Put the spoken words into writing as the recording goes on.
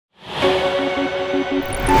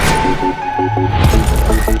So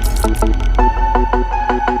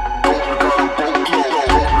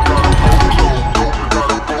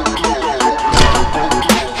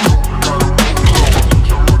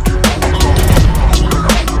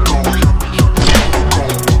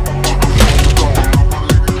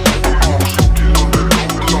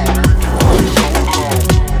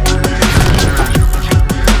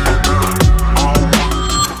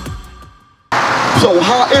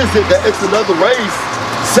how is it that it's another race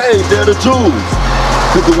saying they're the Jews?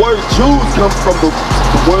 Because the word Jews comes from the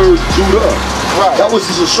word Judah. Right. That was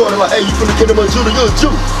just a short, like, hey, you from the kingdom of Judah, you're a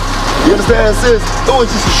Jew. You understand, sis? It was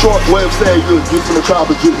just a short way of saying you're from the tribe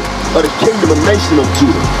of Judah, or the kingdom and nation of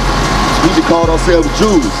Judah. We just called ourselves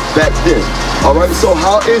Jews back then. All right, so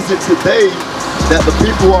how is it today that the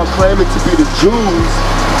people who are claiming to be the Jews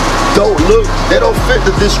they don't fit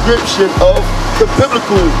the description of the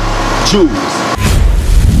biblical Jews?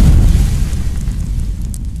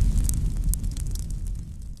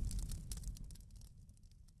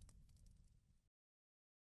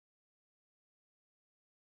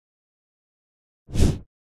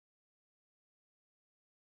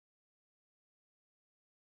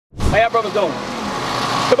 How y'all brothers doing?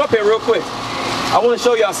 Come up here real quick. I want to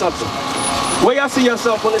show y'all something. Where y'all see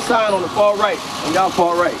yourself on this sign on the far right, on y'all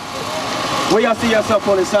far right? Where y'all see yourself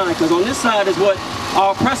on this sign? Because on this side is what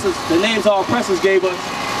our oppressors, the names our oppressors gave us.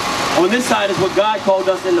 On this side is what God called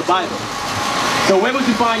us in the Bible. So where would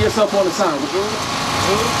you find yourself on the sign?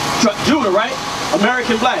 Judah, right?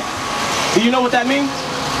 American black. Do you know what that means?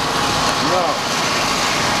 No.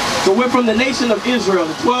 So we're from the nation of Israel,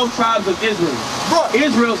 the 12 tribes of Israel. Right.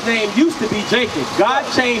 Israel's name used to be Jacob. God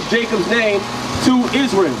changed Jacob's name to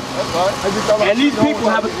Israel. That's right. And these people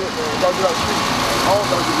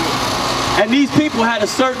have a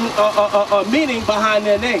certain meaning behind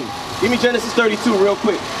their name. Give me Genesis 32 real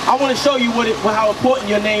quick. I want to show you how important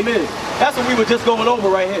your name is. That's what we were just going over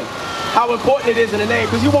right here. How important it is in the name,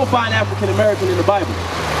 because you won't find African American in the Bible.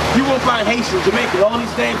 You won't find Haitian, Jamaican, all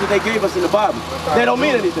these names that they gave us in the Bible. They don't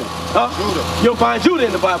mean anything. Huh? You'll find Judah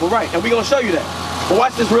in the Bible, right? And we're going to show you that. But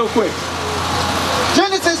watch this real quick.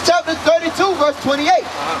 Genesis chapter 32, verse 28.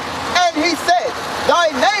 And he said,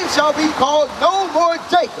 thy name shall be called no more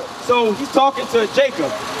Jacob. So he's talking to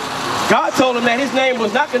Jacob. God told him that his name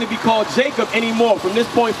was not going to be called Jacob anymore from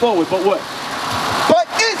this point forward. But what? But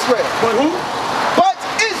Israel. But who? But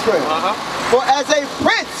Israel. For as a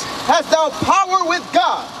prince hast thou power with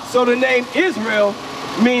God. So the name Israel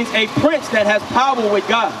means a prince that has power with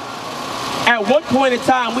God. At one point in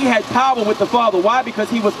time, we had power with the Father. Why? Because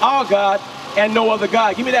he was our God and no other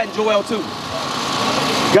God. Give me that in Joel 2.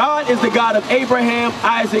 God is the God of Abraham,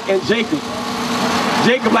 Isaac, and Jacob.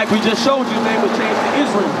 Jacob, like we just showed you, his name was changed to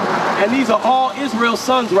Israel. And these are all Israel's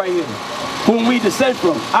sons right here, whom we descend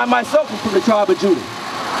from. I myself am from the tribe of Judah.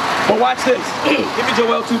 But watch this. Give me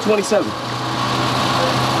Joel 2:27.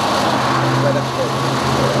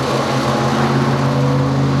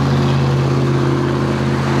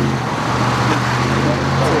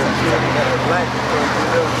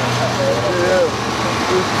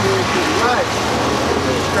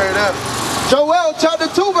 Joel chapter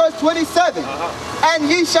 2 verse 27. And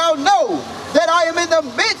ye shall know that I am in the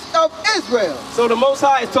midst of Israel. So the Most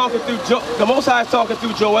High is talking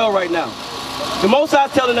through Joel right now. The Most High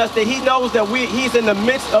is telling us that he knows that he's in the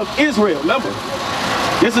midst of Israel. Remember,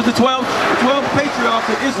 this is the 12 patriarchs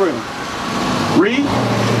of Israel. Read.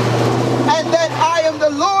 And that I am the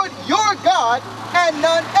Lord your God and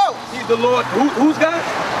none else. He's the Lord. Who's God?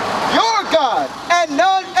 Your God and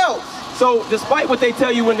none else. So despite what they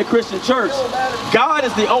tell you in the Christian church, God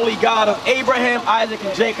is the only God of Abraham, Isaac,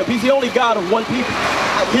 and Jacob. He's the only God of one people.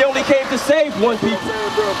 He only came to save one people.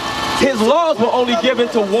 His laws were only given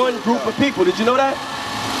to one group of people. Did you know that?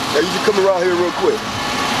 Now you should come around here real quick.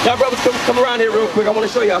 Y'all brothers, come around here real quick. I want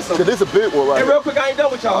to show y'all something. This is a big one right here. Hey, real quick, I ain't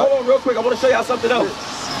done with y'all. Hold on real quick. I want to show y'all something else.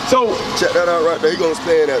 So check that out right there. He gonna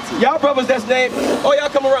explain that to you. Y'all brothers that's named. Oh, y'all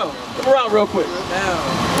come around. Come around real quick.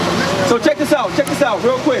 So check this out. Check this out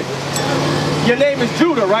real quick. Your name is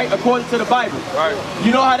Judah, right? According to the Bible. Right.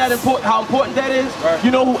 You know how important that is? Right.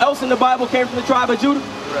 You know who else in the Bible came from the tribe of Judah?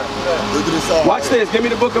 Right. Watch this. Give me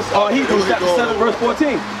the book of Hebrews chapter 7 verse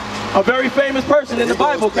 14. A very famous person in the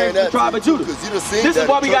Bible came from the tribe of Judah. This is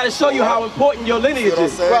why we got to show you how important your lineage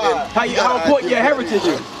is. Right. How important your heritage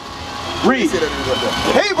is. Read.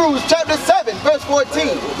 Hebrews chapter 7 verse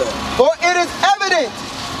 14. For it is evident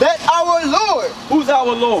that our Lord. Who's our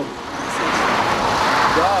Lord?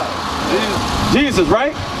 God. Jesus,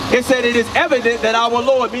 right? It said it is evident that our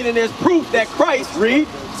Lord, meaning there's proof that Christ, read.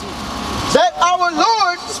 That our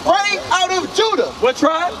Lord sprang out of Judah. What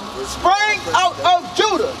tribe? Sprang out of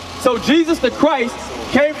Judah. So Jesus the Christ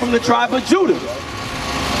came from the tribe of Judah.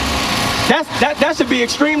 That should be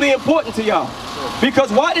extremely important to y'all.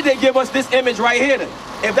 Because why did they give us this image right here then?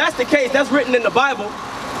 If that's the case, that's written in the Bible,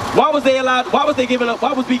 why was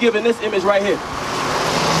we given this image right here?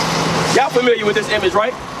 Y'all familiar with this image,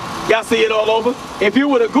 right? Y'all see it all over? If you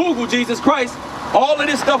were to Google Jesus Christ, all of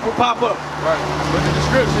this stuff will pop up. Right. But the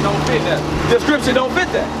description don't fit that. The description don't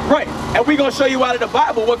fit that. Right. And we're going to show you out of the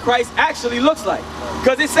Bible what Christ actually looks like.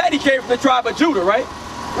 Because it said he came from the tribe of Judah, right?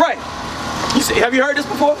 Right. You see, have you heard this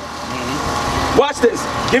before? Watch this.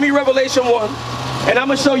 Give me Revelation 1. And I'm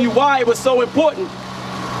going to show you why it was so important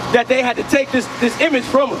that they had to take this image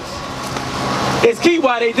from us. It's key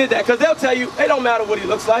why they did that. Because they'll tell you, it don't matter what he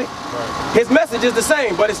looks like. Right. His message is the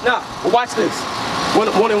same, but it's not. But watch this. One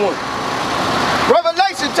and one.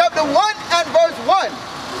 Revelation chapter 1 and verse 1.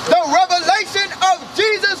 The revelation of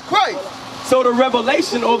Jesus Christ. So the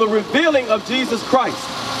revelation or the revealing of Jesus Christ.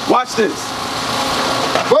 Watch this.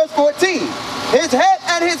 Verse 14. His head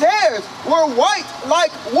and his hairs were white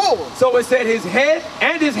like wool. So it said his head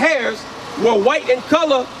and his hairs were white in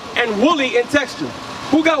color and woolly in texture.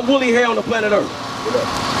 Who got woolly hair on the planet Earth?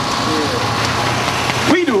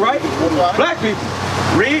 We do, right? Black people.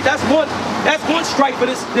 Read, that's one stripe for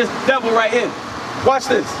this devil right here. Watch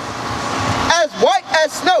this. As white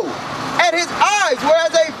as snow, and his eyes were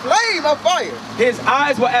as a flame of fire. His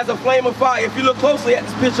eyes were as a flame of fire. If you look closely at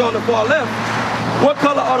this picture on the far left, what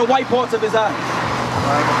color are the white parts of his eyes?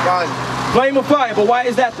 Flame of fire. Flame of fire, but why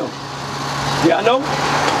is that though? Yeah, I know.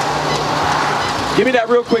 Give me that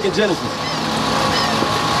real quick in Genesis.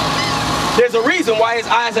 There's a reason why his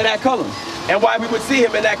eyes are that color and why we would see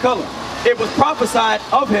him in that color. It was prophesied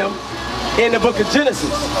of him in the book of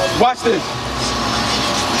Genesis. Watch this.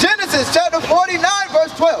 Genesis chapter 49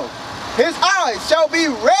 verse 12. His eyes shall be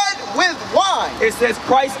red with wine. It says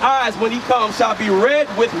Christ's eyes when he comes shall be red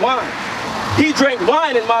with wine. He drank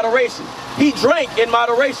wine in moderation. He drank in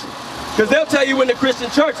moderation. Because they'll tell you in the Christian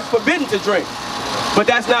church it's forbidden to drink. But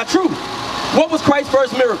that's not true. What was Christ's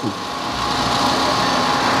first miracle?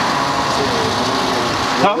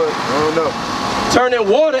 Huh? I don't know. Turning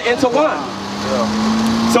water into wine.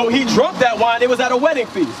 Yeah. So he drunk that wine. It was at a wedding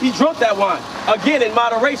feast. He drunk that wine. Again, in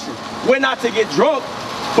moderation. We're not to get drunk,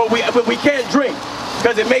 but we can't drink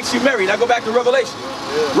because it makes you merry. Now go back to Revelation.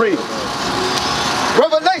 Yeah. Read.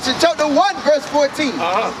 Revelation chapter 1 verse 14.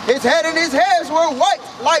 His head and his hairs were white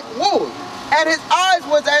like wool, and his eyes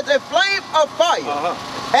was as a flame of fire.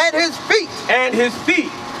 And his feet. And his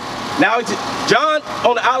feet. Now John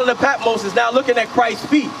on the island of Patmos is now looking at Christ's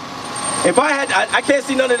feet. If I can't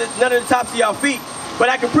see none of the tops of y'all feet, but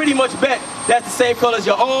I can pretty much bet that's the same color as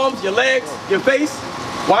your arms, your legs, your face.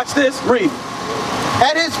 Watch this. Read.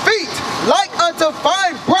 And his feet like unto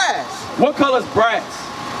fine brass. What color is brass?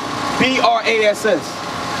 B-R-A-S-S.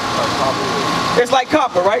 It's like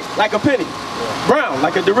copper, right? Like a penny. Brown,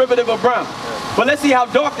 like a derivative of brown. But let's see how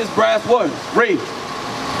dark this brass was. Read.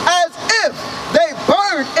 As if they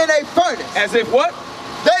burned in a furnace. As if what?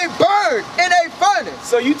 They burned in a furnace.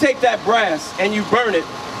 So you take that brass and you burn it.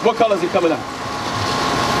 What color is it coming out?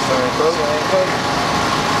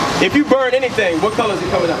 If you burn anything, what color is it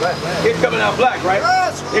coming out? Black. It's coming out black, right?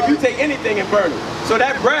 If you take anything and burn it. So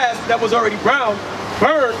that brass that was already brown,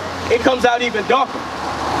 burned, it comes out even darker.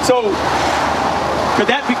 So could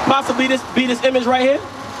that possibly be this image right here?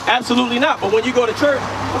 Absolutely not. But when you go to church,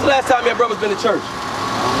 when's the last time your brother's been to church?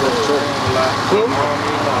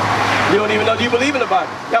 You don't even know. Do you believe in the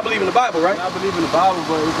Bible? Y'all believe in the Bible, right? I believe in the Bible,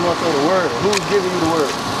 but it's more so the word. Who's giving you the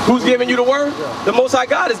word? Who's giving you the word? Yeah. The Most High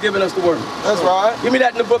God is giving us the word. That's right. Give me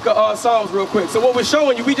that in the book of Psalms real quick. So what we're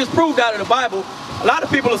showing you, we just proved out of the Bible. A lot of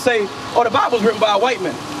people will say, oh, the Bible's written by a white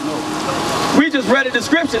man. No. We just read a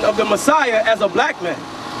description of the Messiah as a black man.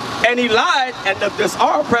 And he lied, and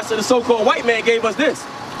our oppressor, the so-called white man, gave us this.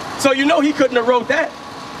 So you know he couldn't have wrote that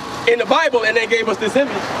in the Bible and then gave us this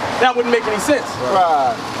image. That wouldn't make any sense.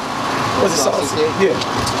 Right. What's the song? Yeah.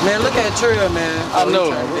 Man, look at Trill, man. I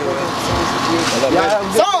know.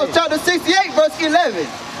 Psalms chapter 68 verse 11.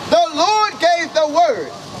 The Lord gave the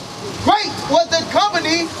word. Great was the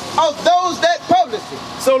company of those that published it.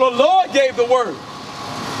 So the Lord gave the word.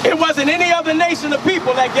 It wasn't any other nation of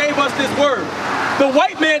people that gave us this word. The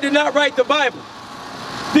white man did not write the Bible.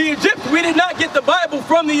 We did not get the Bible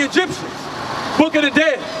from the Egyptians. Book of the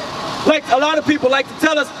Dead. Like a lot of people like to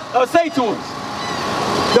tell us, say to us.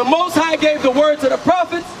 The Most High gave the word to the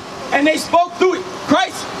prophets, and they spoke through it.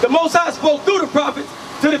 Christ, the Most High, spoke through the prophets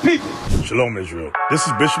to the people. Shalom, Israel. This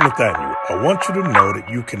is Bishop Mattathias. I want you to know that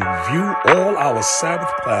you can view all our Sabbath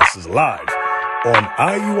classes live on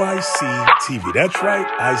IUIC TV. That's right,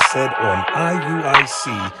 I said on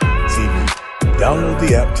IUIC TV. Download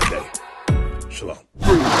the app today. Shalom.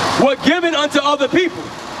 Were given unto other people.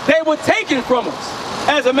 They were taken from us,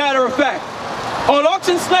 as a matter of fact. On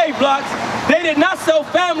auction slave blocks, they did not sell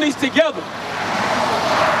families together.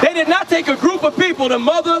 They did not take a group of people, the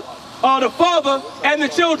mother, the father, and the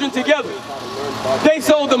children together. They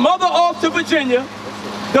sold the mother off to Virginia,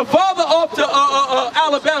 the father off to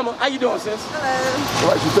Alabama. How you doing, sis? All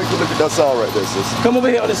right, you take a look at that sign right there, sis. Come over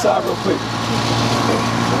here on this side real quick.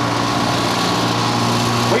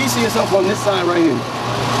 Where you see yourself on this side right here?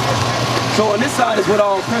 So on this side is what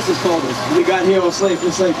our oppressors called us. We got here on slavery.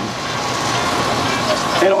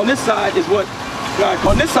 And on this side is what God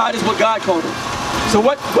called. On this side is what God called us. So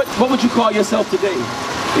what would you call yourself today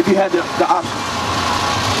if you had the option?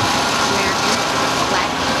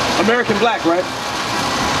 American black, right?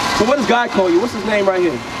 So what does God call you? What's his name right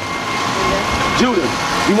here? Judah.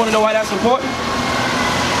 You want to know why that's important?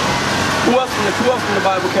 Who else from the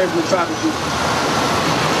Bible came from the tribe of Judah?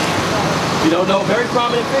 You don't know? Very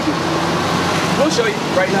prominent figure. We'll show you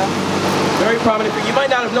right now. Very prominent figure. You might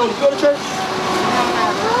not have known. You go to church?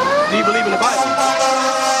 Do you believe in the Bible?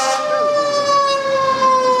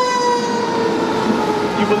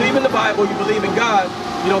 You believe in the Bible, you believe in God,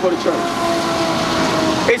 you don't go to church.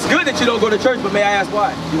 It's good that you don't go to church, but may I ask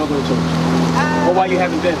why you don't go to church? Or why you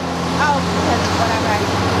haven't been? Oh, because of whatever I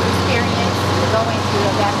experienced going to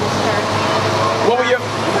a Baptist church. What were your...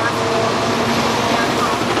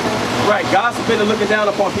 Right, gossiping and looking down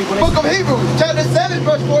upon people. Book of Hebrews, chapter 7,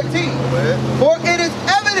 verse 14. For it is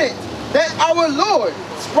evident that our Lord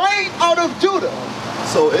sprang out of Judah.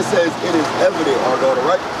 So it says it is evident, our daughter,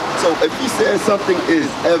 right? So if he says something is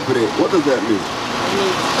evident, what does that mean? It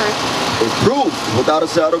means proof. It's proof, without a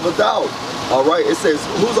shadow of a doubt. All right, it says,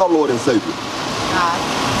 who's our Lord and Savior?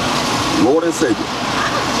 God. Lord and Savior.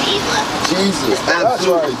 Jesus,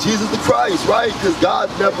 absolutely. Right. Jesus the Christ, right? Because God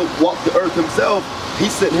never walked the earth himself. He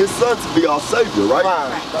sent his son to be our Savior, right? Right.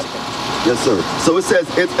 Yes, sir. So it says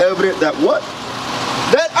it's evident that what?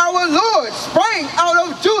 That our Lord sprang out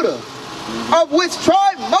of Judah, of which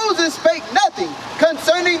tribe Moses spake nothing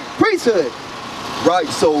concerning priesthood. Right,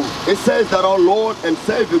 so it says that our Lord and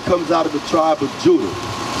Savior comes out of the tribe of Judah.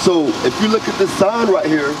 So if you look at this sign right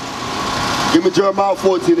here, give me Jeremiah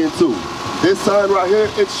 14:2. This sign right here,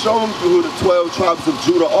 it's showing you who the 12 tribes of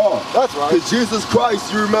Judah are. That's right. Because Jesus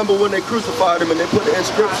Christ, you remember when they crucified him and they put the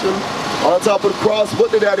inscription on top of the cross, what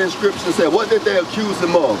did that inscription say? What did they accuse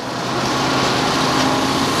him of?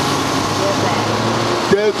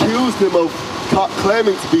 They accused him of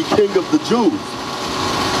claiming to be king of the Jews.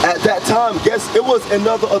 At that time, guess it was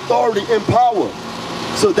another authority in power.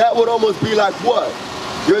 So that would almost be like what?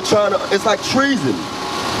 You're trying to, it's like treason.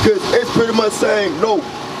 Because it's pretty much saying, no,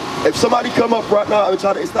 if somebody come up right now and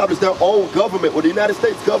try to establish their own government, well, the United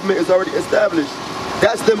States government is already established,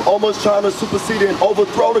 that's them almost trying to supersede and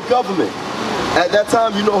overthrow the government. At that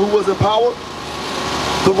time, you know who was in power?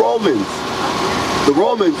 The Romans. The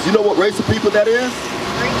Romans, you know what race of people that is?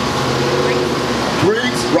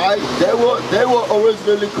 Greeks, right? They were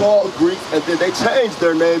originally called Greeks, and then they changed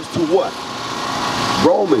their names to what?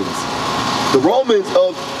 Romans. The Romans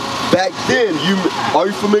of back then, are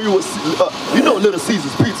you familiar with, you know Little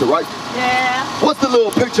Caesar's Pizza, right? Yeah. What's the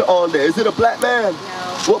little picture on there? Is it a black man?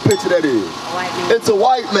 No. What picture that is? White man. It's a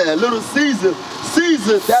white man. Little Caesar.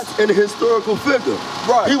 Caesar, that's an historical figure.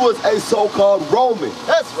 Right. He was a so-called Roman.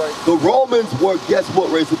 That's right. The Romans were, guess what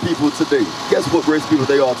race of people today? Guess what race of people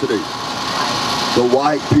they are today? The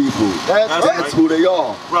white people. That's who they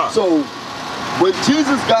are. Right. So when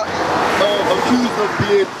Jesus got accused of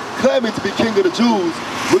claiming to be king of the Jews,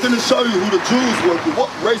 we're going to show you who the Jews were,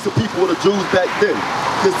 what race of people were the Jews back then.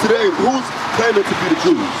 Because today, who's claiming to be the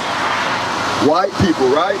Jews? White people,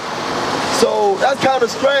 right? So that's kind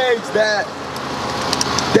of strange that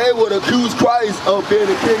they would accuse Christ of being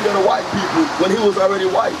the king of the white people when he was already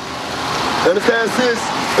white. Understand, sis?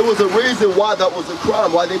 It was a reason why that was a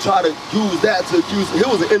crime, why they tried to use that to accuse him. He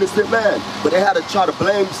was an innocent man, but they had to try to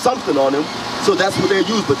blame something on him, so that's what they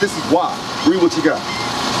used, but this is why. Read what you got.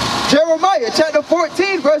 Jeremiah chapter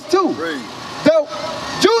 14, verse 2. Read. The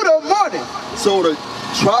Judah mourneth. So the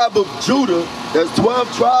tribe of Judah, there's 12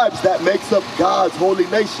 tribes that makes up God's holy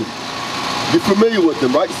nation. You're familiar with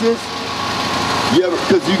them, right, sis? Yeah,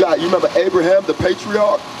 because you remember Abraham, the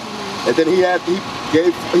patriarch, and then he had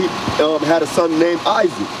a son named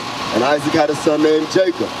Isaac, and Isaac had a son named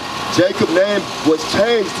Jacob. Jacob's name was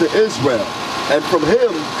changed to Israel, and from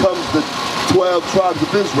him comes the 12 tribes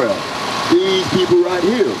of Israel. These people right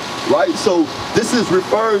here, right? So this is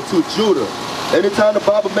referring to Judah. Anytime the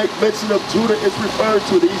Bible makes mention of Judah, it's referring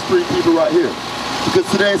to these three people right here. Because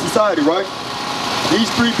today in society, right? These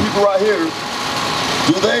three people right here,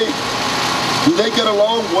 do they Do they get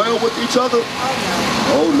along well with each other?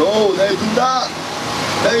 Oh no, they do not.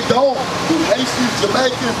 They don't. The Haitians,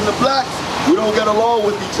 Jamaicans, and the blacks, we don't get along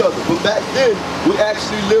with each other. But back then, we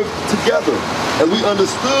actually lived together. And we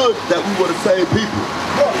understood that we were the same people.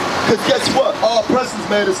 Because guess what? Our oppressors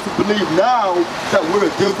made us to believe now that we're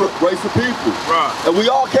a different race of people. Right. And we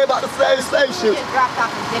all came out the same slave ship. We dropped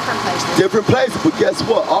off in different places. Different places. But guess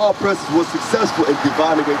what? Our oppressors were successful in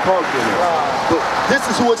dividing and conquering us. Right. But this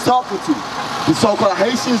is who it's talking to. The so-called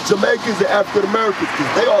Haitians, Jamaicans, and African Americans,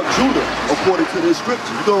 because they are Judah, according to this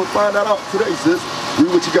scripture. You're going to find that out today, sis.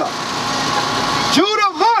 Read what you got.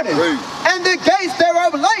 Judah mourning, and the gates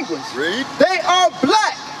thereof language. Read. They are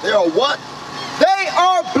black. They are what? They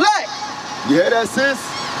are black. You hear that, sis?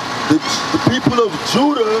 The people of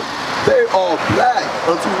Judah, they are black.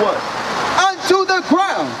 Unto what? Unto the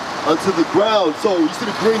ground. Unto the ground. So you see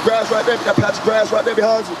the green grass right there? That patch of grass right there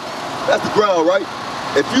behind you? That's the ground, right?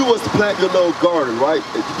 If you was to plant your little garden, right?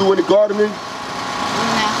 If you do any gardening?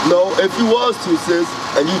 No. If you was to, sis,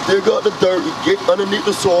 and you dig up the dirt, you get underneath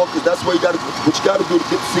the soil, because that's what you gotta do to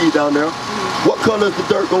get the seed down there. What color is the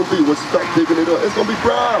dirt gonna be once you start digging it up? It's gonna be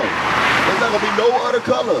brown. There's not gonna be no other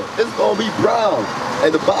color. It's gonna be brown.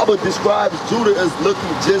 And the Bible describes Judah as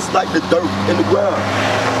looking just like the dirt in the ground.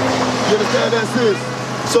 You understand that, sis?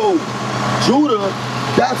 So, Judah,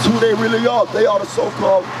 that's who they really are. They are the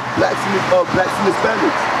so-called blacks and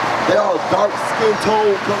Hispanics. They are dark skin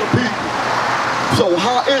tone color people. So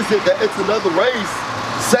how is it that it's another race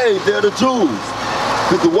saying they're the Jews?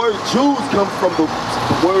 Because the word Jews comes from the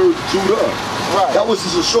word Judah. Right. That was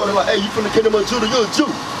just a short, like, hey, you from the kingdom of Judah, you're a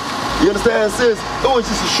Jew. You understand, sis? It was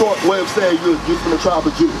just a short way of saying you're from the tribe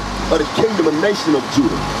of Judah, or the kingdom and nation of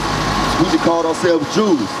Judah. We just called ourselves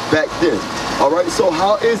Jews back then. All right, so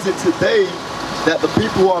how is it today that the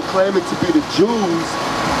people who are claiming to be the Jews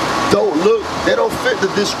they don't fit the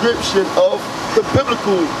description of the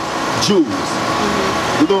biblical Jews?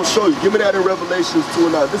 We're going to show you. Give me that in Revelations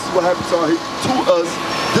 2:9. This is what happened to us.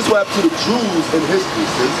 This is what happened to the Jews in history,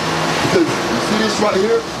 sis. Because you see this right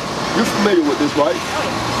here? You're familiar with this, right?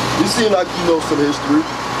 You seem like you know some history,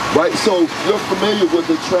 right? So you're familiar with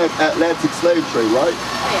the transatlantic slave trade, right?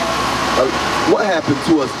 What happened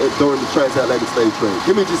to us during the transatlantic slave trade?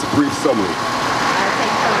 Give me just a brief summary.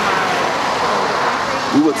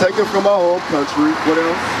 We were taken from our home country. What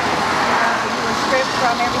else? We were stripped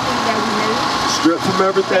from everything that we knew. Stripped from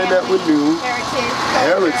everything that we knew.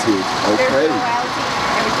 Heritage. Okay.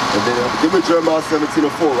 And then give me Jeremiah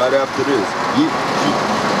 17:4 right after this.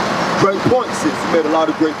 Great points, sis. You made a lot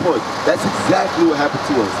of great points. That's exactly what happened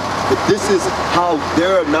to us. But this is how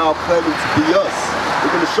they're now claiming to be us.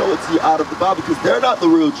 We're going to show it to you out of the Bible, because they're not the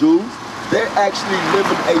real Jews. They're actually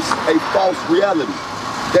living a false reality.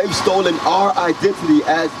 They've stolen our identity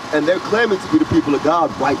and they're claiming to be the people of God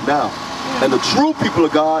right now. And the true people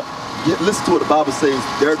of God, listen to what the Bible says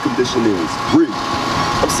their condition is. Read.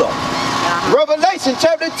 I'm sorry. Revelation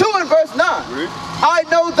chapter 2 and verse 9. Read. I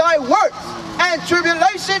know thy works and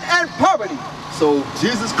tribulation and poverty. So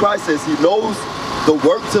Jesus Christ says he knows the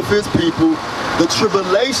works of his people, the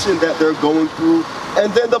tribulation that they're going through,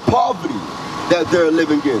 and then the poverty that they're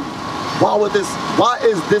living in. Why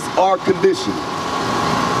is this our condition?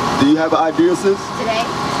 Do you have an idea, sis? Today?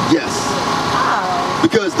 Yes. Oh.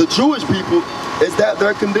 Because the Jewish people, is that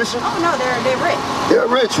their condition? Oh no, they're rich. They're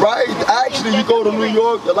rich, right? Actually, you go to New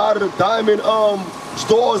York, a lot of the diamond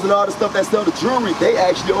stores and all the stuff that sell the jewelry, they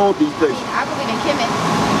actually own these places. I believe in Kemet.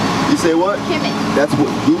 You say what? Kemet. That's what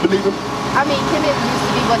you believe in? I mean, Kemet used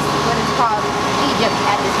to be what is called Egypt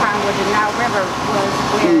at this time, where the Nile River was,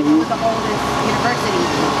 where it was the oldest university,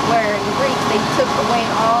 where the Greeks, they took away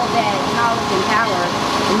all that knowledge and power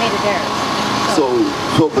and made it theirs.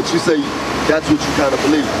 But you say that's what you kind of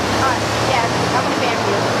believe? Yeah, I'm in a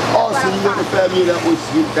family. Oh, so you in a family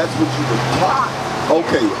that's what you were taught.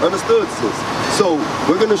 Okay, understood, sis. So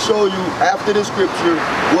we're going to show you after the scripture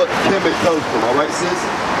what Kemet comes from, all right, sis?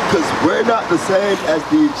 Because we're not the same as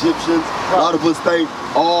the Egyptians. A lot of us think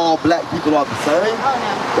all black people are the same. Oh,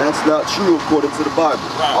 no. That's not true according to the Bible.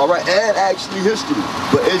 Right. All right, and actually history.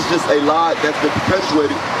 But it's just a lie that's been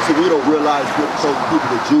perpetuated, so we don't realize we're the chosen people,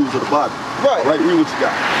 the Jews of the Bible. Right. Right, read what you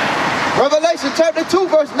got. Revelation chapter 2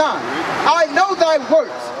 verse 9. I know thy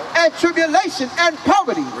works and tribulation and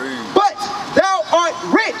poverty, but thou art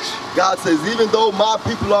rich. God says, even though my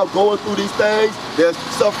people are going through these things, they're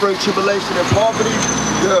suffering tribulation and poverty,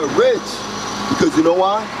 they're rich. Because you know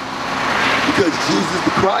why? Because Jesus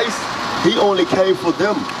the Christ, he only came for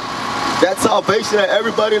them. That salvation that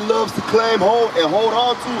everybody loves to claim and hold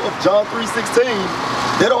on to of John 3:16,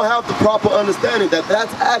 They don't have the proper understanding that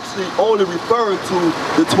that's actually only referring to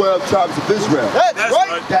the 12 tribes of Israel. That's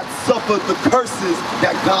right. That suffered the curses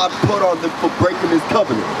that God put on them for breaking his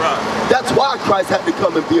covenant. Right. That's why Christ had to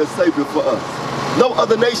come and be a savior for us. No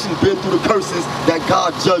other nation been through the curses that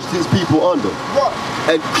God judged his people under. Right.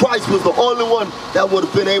 And Christ was the only one that would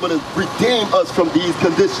have been able to redeem us from these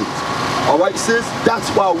conditions. All right, sis? That's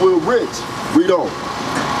why we're rich. Read on.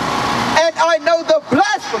 And I know the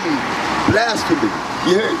blasphemy. Blasphemy.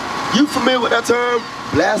 You familiar with that term?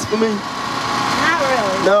 Blasphemy? Not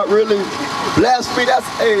really. Not really. Blasphemy, that's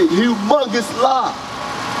a humongous lie.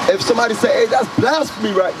 If somebody say, hey, that's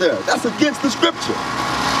blasphemy right there, that's against the scripture.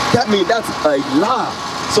 That means that's a lie.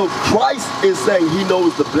 So Christ is saying he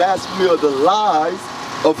knows the blasphemy or the lies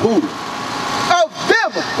of who? Of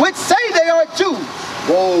them which say they are Jews.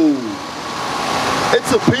 Whoa. It's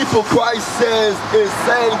a people Christ says is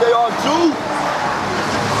saying they are Jews.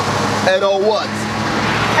 And are what?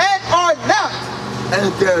 And are not.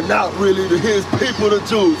 And they're not really his people, the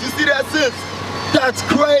Jews. You see that, sis? That's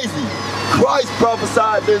crazy. Christ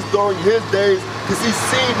prophesied this during his days because he's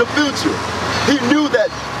seen the future. He knew that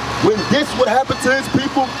when this would happen to his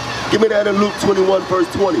people, give me that in Luke 21 verse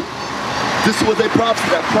 20. This was a prophecy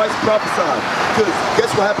that Christ prophesied. Because guess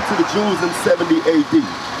what happened to the Jews in 70 AD?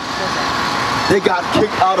 They got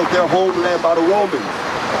kicked out of their homeland by the Romans.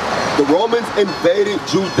 The Romans invaded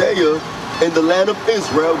Judea in the land of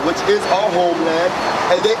Israel, which is our homeland,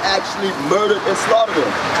 and they actually murdered and slaughtered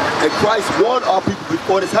them. And Christ warned our people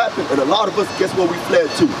before this happened, and a lot of us, guess where we fled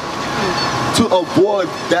to? To avoid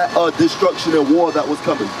that destruction and war that was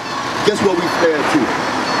coming. Guess where we fled to?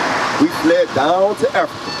 We fled down to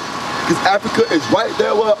Africa. Because Africa is right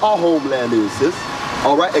there where our homeland is, sis.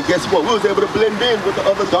 All right, and guess what? We was able to blend in with the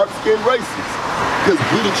other dark-skinned races. Because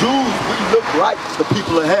we the Jews, we look like the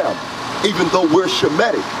people of Ham, even though we're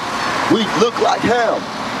Shemitic. We look like Ham.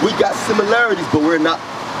 We got similarities, but we're not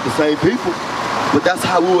the same people. But that's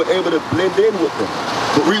how we were able to blend in with them.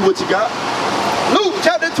 But read what you got. Luke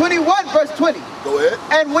chapter 21 verse 20. Go ahead.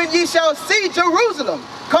 And when ye shall see Jerusalem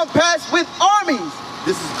compassed with armies.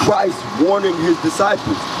 This is Christ warning his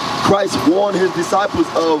disciples. Christ warned his disciples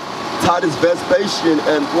of Titus Vespasian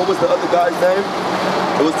and what was the other guy's name?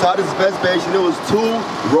 It was Titus Vespasian. It was 2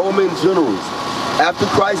 Roman generals. After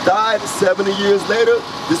Christ died, 70 years later,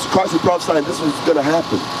 Christ is prophesying this was going to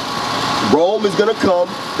happen. Rome is going to come.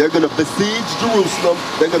 They're going to besiege Jerusalem.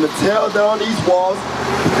 They're going to tear down these walls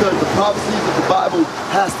because the prophecies of the Bible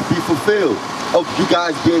has to be fulfilled of you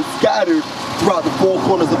guys being scattered throughout the 4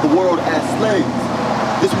 corners of the world as slaves.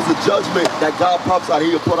 This was a judgment that God prophesied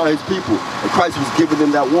he would put on his people. And Christ was giving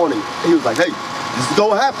them that warning. And he was like, hey, this is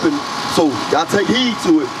going to happen. So y'all take heed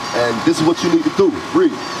to it. And this is what you need to do.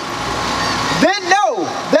 Read. Then know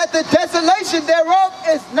that the desolation thereof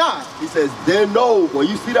is not. He says, then know, when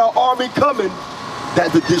you see that army coming,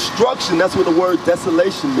 that the destruction, that's what the word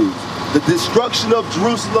desolation means. The destruction of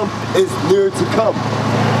Jerusalem is near to come.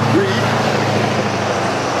 Read.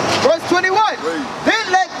 Verse 21. Read. Then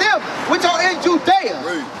let them which are in Judea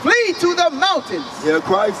flee to the mountains. Yeah,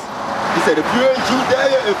 Christ. He said, if you're in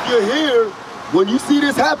Judea, if you're here, when you see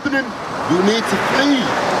this happening, you need to flee.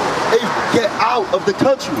 Get out of the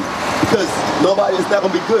country because it's not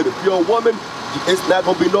going to be good. If you're a woman, it's not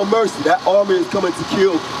going to be no mercy. That army is coming to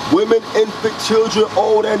kill women, infant, children,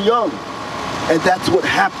 old and young. And that's what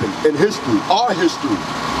happened in history, our history.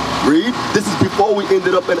 Read. This is before we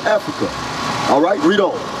ended up in Africa. All right, read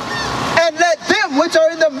on. And let them which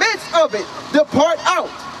are in the midst of it depart out.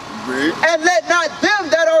 Read. And let not them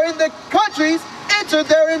that are in the countries enter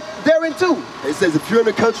thereinto. It says if you're in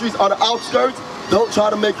the countries on the outskirts, don't try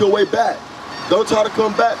to make your way back. Don't try to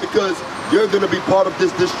come back because you're going to be part of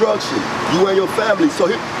this destruction, you and your family.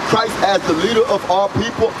 So Christ as the leader of our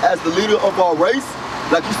people, as the leader of our race,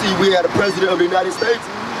 like you see we had a president of the United States,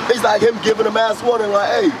 it's like him giving a mass warning like,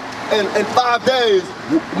 hey, in 5 days,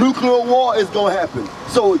 nuclear war is going to happen.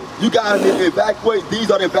 So you guys need to evacuate.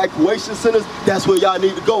 These are the evacuation centers. That's where y'all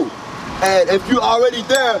need to go. And if you're already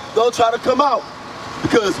there, don't try to come out.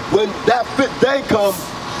 Because when that 5th day comes,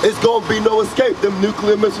 it's going to be no escape. Them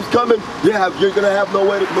nuclear missiles coming, you're going to have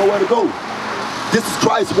nowhere to go. This is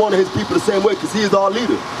Christ warning his people the same way because he is our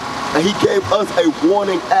leader. And he gave us a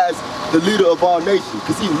warning as the leader of our nation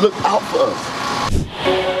because he looked out for us.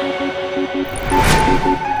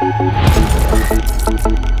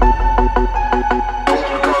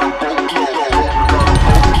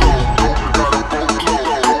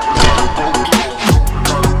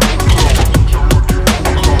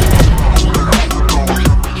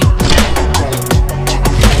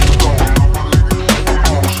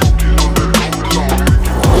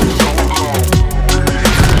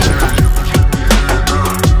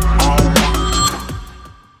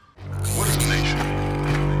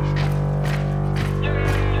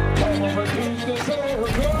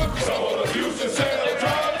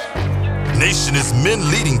 Nation is men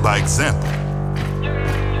leading by example.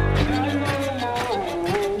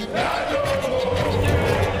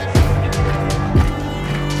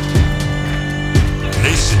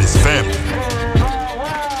 Nation is family.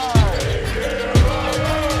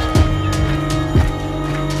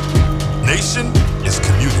 Nation is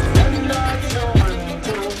community.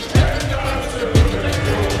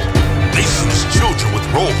 Nation is children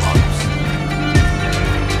with role models.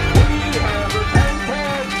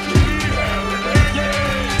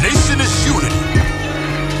 Nation is unity.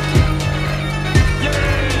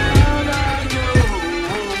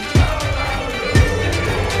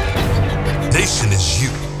 Nation is you.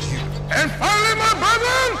 And finally, my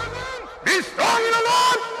brethren, be strong in the Lord.